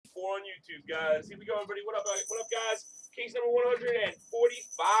YouTube, guys. Here we go, everybody. What up, guys? Case number 145.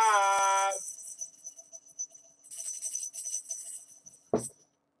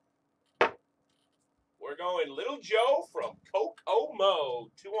 We're going Little Joe from Kokomo.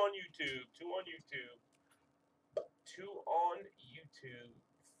 2 on YouTube. 2 on YouTube. 2 on YouTube.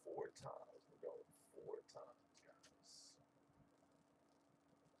 4 times. We're going 4 times, guys.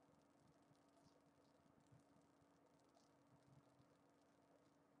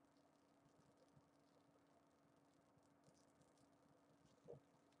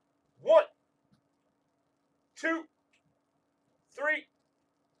 One, 2, 3,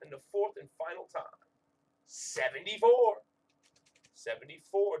 and the 4th and final time. 74.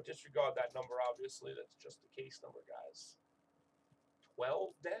 74. Disregard that number, obviously. That's just the case number, guys.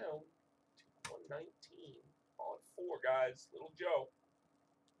 12 down to 119 on 4, guys. Little Joe.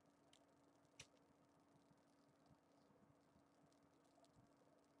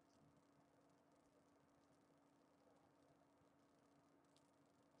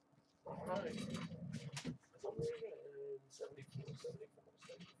 All right. 74, 74,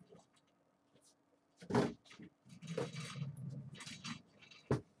 74.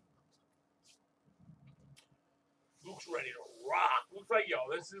 Luke's ready to rock. Looks like, yo,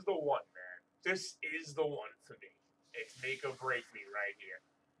 this is the one, man. This is the one for me. It's make or break me right here.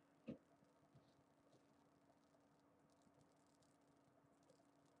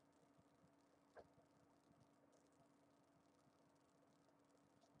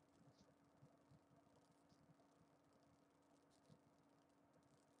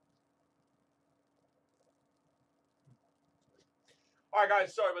 All right,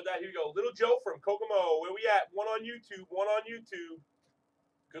 guys, sorry about that. Here we go. Little Joe from Kokomo. Where we at? 1 on YouTube. 1 on YouTube.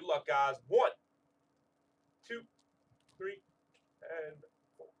 Good luck, guys. 1, 2, 3, and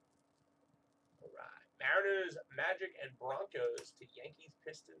 4. All right. Mariners, Magic, and Broncos to Yankees,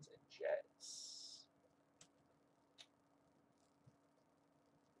 Pistons, and Jets.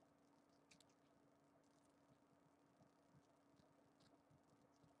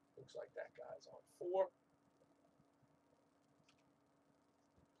 Looks like that guy's on 4.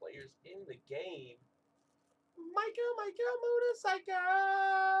 Players in the game. Michael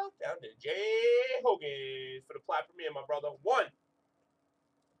Motorcycle. Down to Jay Hogan for the plat for me and my brother. 1,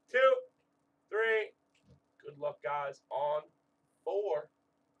 2, 3. Good luck, guys. On 4.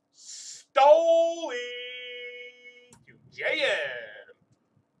 Stoley to JM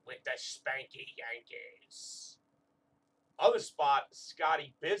with the Spanky Yankees. Other spot,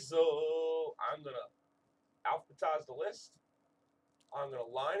 Scotty Bizzle. I'm going to alphabetize the list. I'm going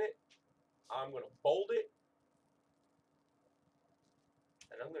to line it. I'm going to bold it.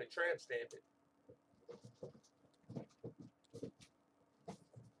 And I'm going to tramp stamp it.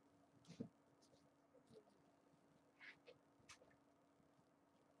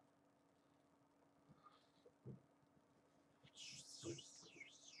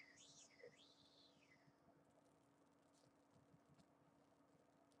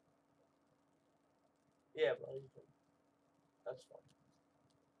 Yeah, bro. That's fine.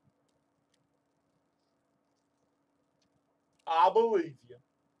 I believe you.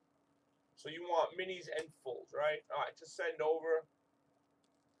 So you want minis and fulls, right? All right, just send over.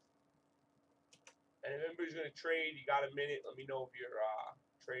 And if anybody's going to trade, you got a minute. Let me know if you're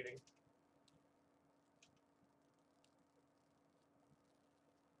trading.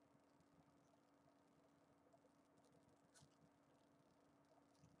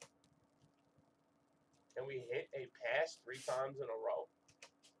 And we hit a pass 3 times in a row.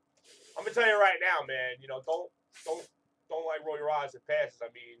 I'm gonna tell you right now, man. You know, don't like roll your eyes at passes. I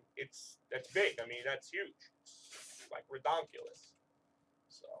mean, that's big. I mean, that's huge. It's like redonkulous.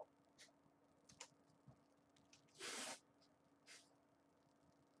 So.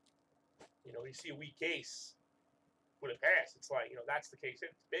 You know, you see a weak case with a pass. It's like, you know, that's the case.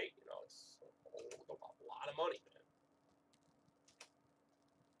 It's big. You know, it's a lot of money, man.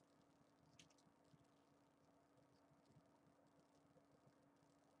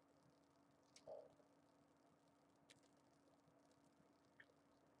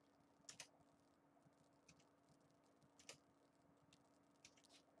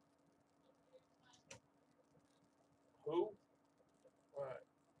 Who? All right.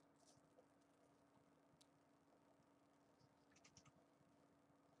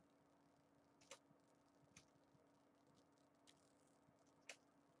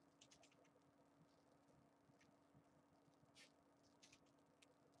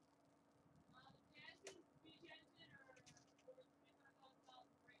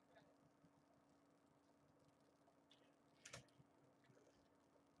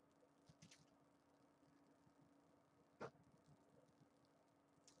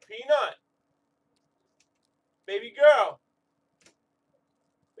 Peanut. Baby girl.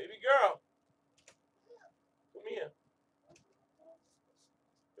 Baby girl. Come here.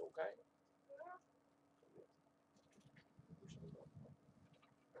 You okay?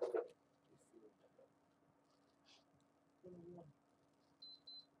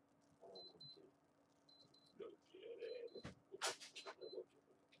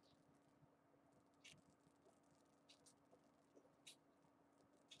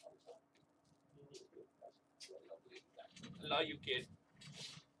 Love you, kid.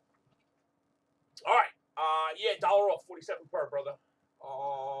 All right. Yeah, dollar off, 47 per, brother.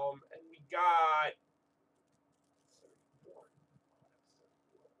 And we got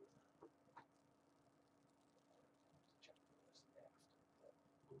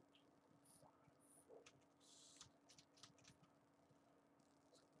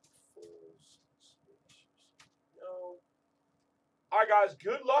no. All right, guys.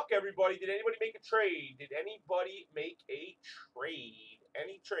 Good luck, everybody. Did anybody make a trade? Did anybody make a trade?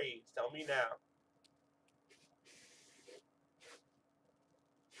 Any trades? Tell me now.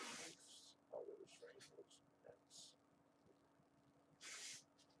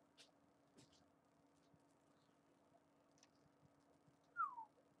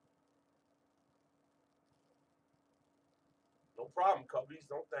 No problem, Cubbies.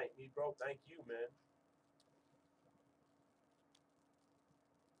 Don't thank me, bro. Thank you, man.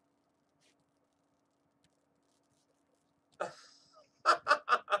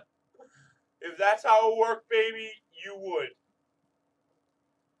 If that's how it worked, baby, you would.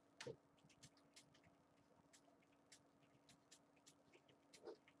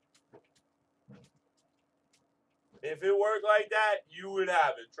 If it worked like that, you would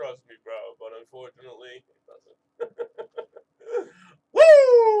have it. Trust me, bro. But unfortunately, it doesn't.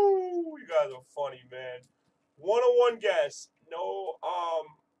 Woo! You guys are funny, man. 101 guess. No,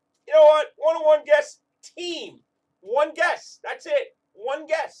 you know what? 101 guess team. One guess. That's it. One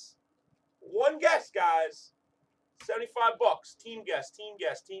guess. One guess, guys. 75 bucks. Team guess. Team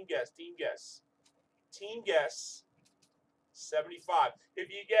guess. Team guess. Team guess. Team guess. 75. If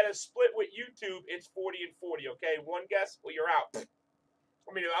you get a split with YouTube, it's 40 and 40, okay? One guess, well, you're out.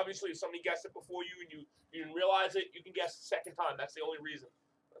 I mean, obviously, if somebody guessed it before you and you didn't realize it, you can guess the second time. That's the only reason.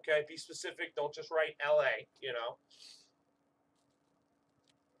 Okay? Be specific. Don't just write LA, you know?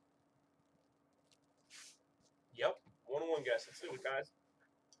 Yep. 1-1 guess. Let's do it, guys.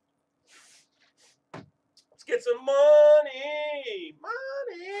 Let's get some money.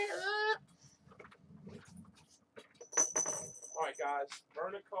 Money. All right, guys.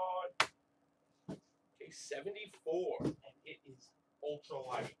 Burn a card. Okay, 74. And it is ultra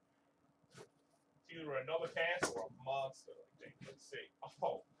light. It's either another pass or a monster, I think. Let's see.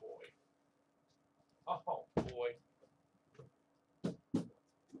 Oh, boy. Oh, boy.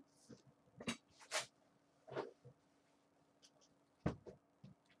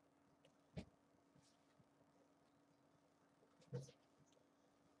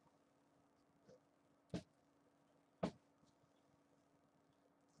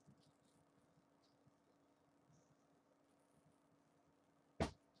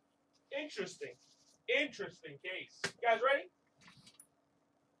 Interesting. Interesting case. You guys ready?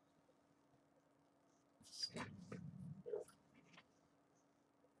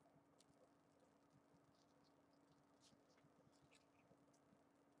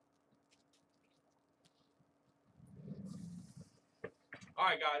 All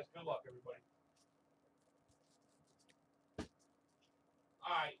right, guys. Good luck, everybody. All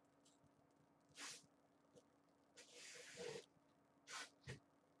right.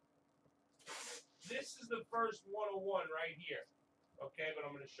 This is the first 101 right here. Okay, but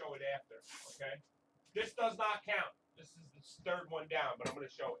I'm going to show it after. Okay? This does not count. This is the third one down, but I'm going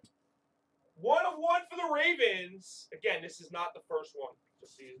to show it. 101 for the Ravens. Again, this is not the first one,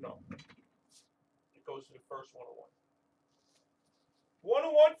 just so you know. It goes to the first 101.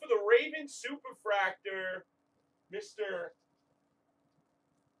 101 for the Ravens Superfractor, Mr.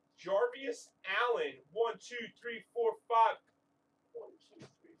 Jarvis Allen. 1, 2, 3, 4, 5. 1, 2,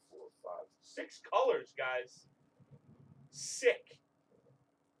 3, 4, 5. 6 colors, guys. Sick.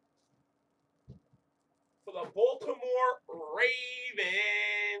 For the Baltimore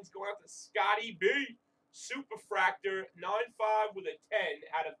Ravens. Going out to Scotty B. Superfractor. 9.5 with a 10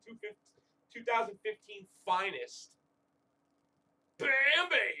 out of 2015 finest. Bam,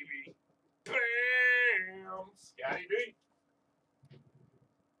 baby. Bam. Scotty B.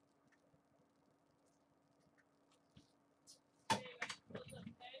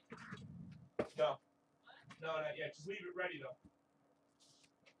 No. No, not yet. Just leave it ready, though.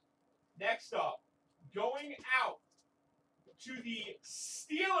 Next up, going out to the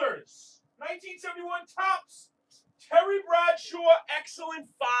Steelers. 1971 Topps. Terry Bradshaw, excellent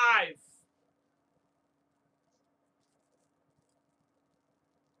 5.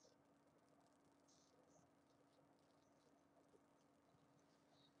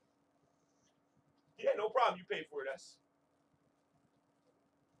 Yeah, no problem. You pay for it, S.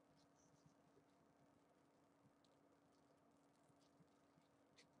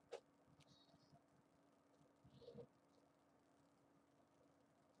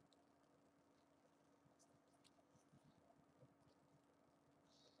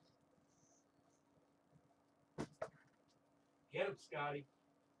 Get him, Scotty.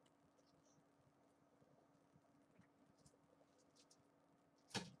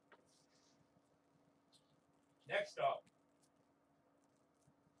 Next up.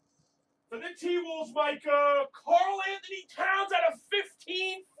 For the T-Wolves, Micah, Carl Anthony Towns at a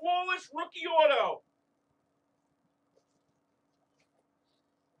 15 flawless rookie auto.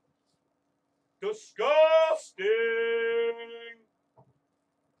 Disgusting.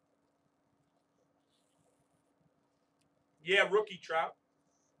 Yeah, rookie Trout.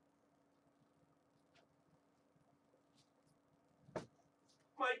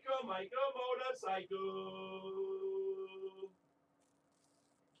 Micah motorcycle.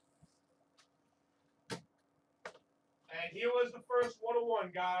 And here was the first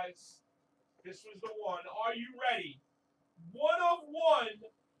 101, guys. This was the one. Are you ready? 1 of 1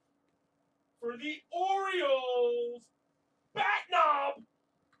 for the Orioles. Bat knob.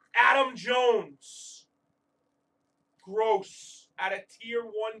 Adam Jones. Gross. At a tier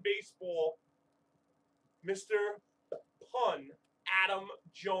 1 baseball. Mr. Pun. Adam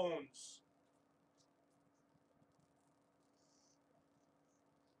Jones.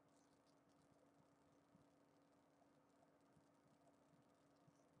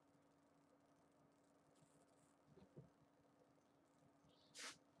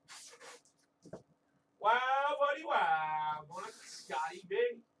 Wow, buddy, wow. Going up to Scotty B.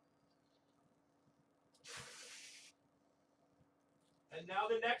 And now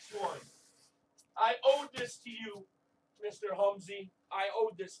the next one. I owed this to you, Mr. Humsey. I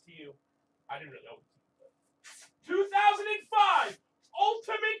owed this to you. I didn't really owe it to you. 2005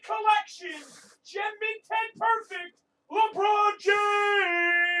 Ultimate Collection. Gem Mint 10 Perfect. LeBron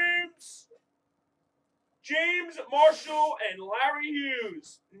James. James Marshall and Larry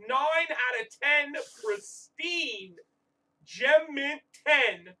Hughes. 9 out of 10 pristine. Gem Mint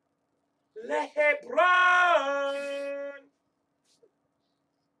 10. LeBron.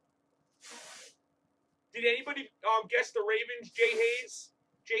 Did anybody guess the Ravens? Jay Hayes?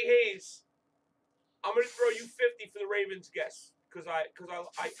 Jay Hayes. I'm gonna throw you 50 for the Ravens guess. Cause I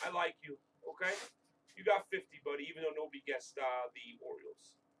like you. Okay? You got 50, buddy, even though nobody guessed the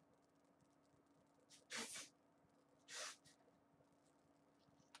Orioles.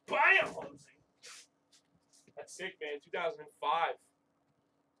 Bam! That's sick, man. 2005.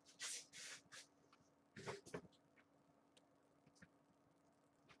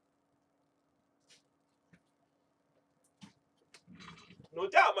 No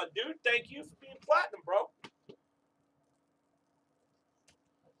doubt, my dude. Thank you for being platinum, bro.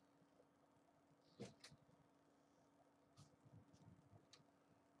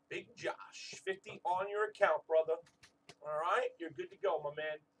 Big Josh, 50 on your account, brother. All right, you're good to go, my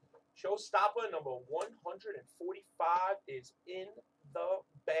man. Showstopper number 145 is in the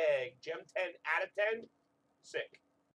bag. Gem 10 out of 10. Sick.